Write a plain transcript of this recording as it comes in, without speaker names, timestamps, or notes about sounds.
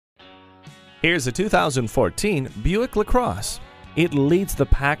Here's a 2014 Buick LaCrosse. It leads the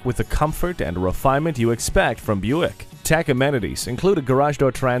pack with the comfort and refinement you expect from Buick. Tech amenities include a garage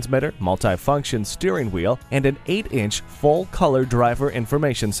door transmitter, multi-function steering wheel, and an 8-inch full-color driver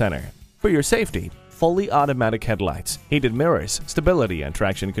information center. For your safety, fully automatic headlights, heated mirrors, stability and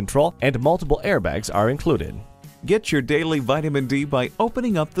traction control, and multiple airbags are included. Get your daily vitamin D by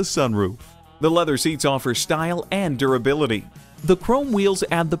opening up the sunroof. The leather seats offer style and durability. The chrome wheels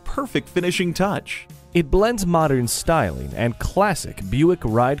add the perfect finishing touch. It blends modern styling and classic Buick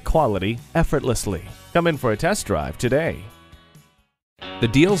ride quality effortlessly. Come in for a test drive today. The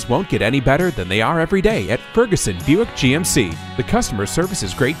deals won't get any better than they are every day at Ferguson Buick GMC. The customer service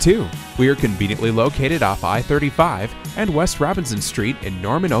is great too. We are conveniently located off I-35 and West Robinson Street in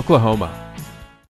Norman, Oklahoma.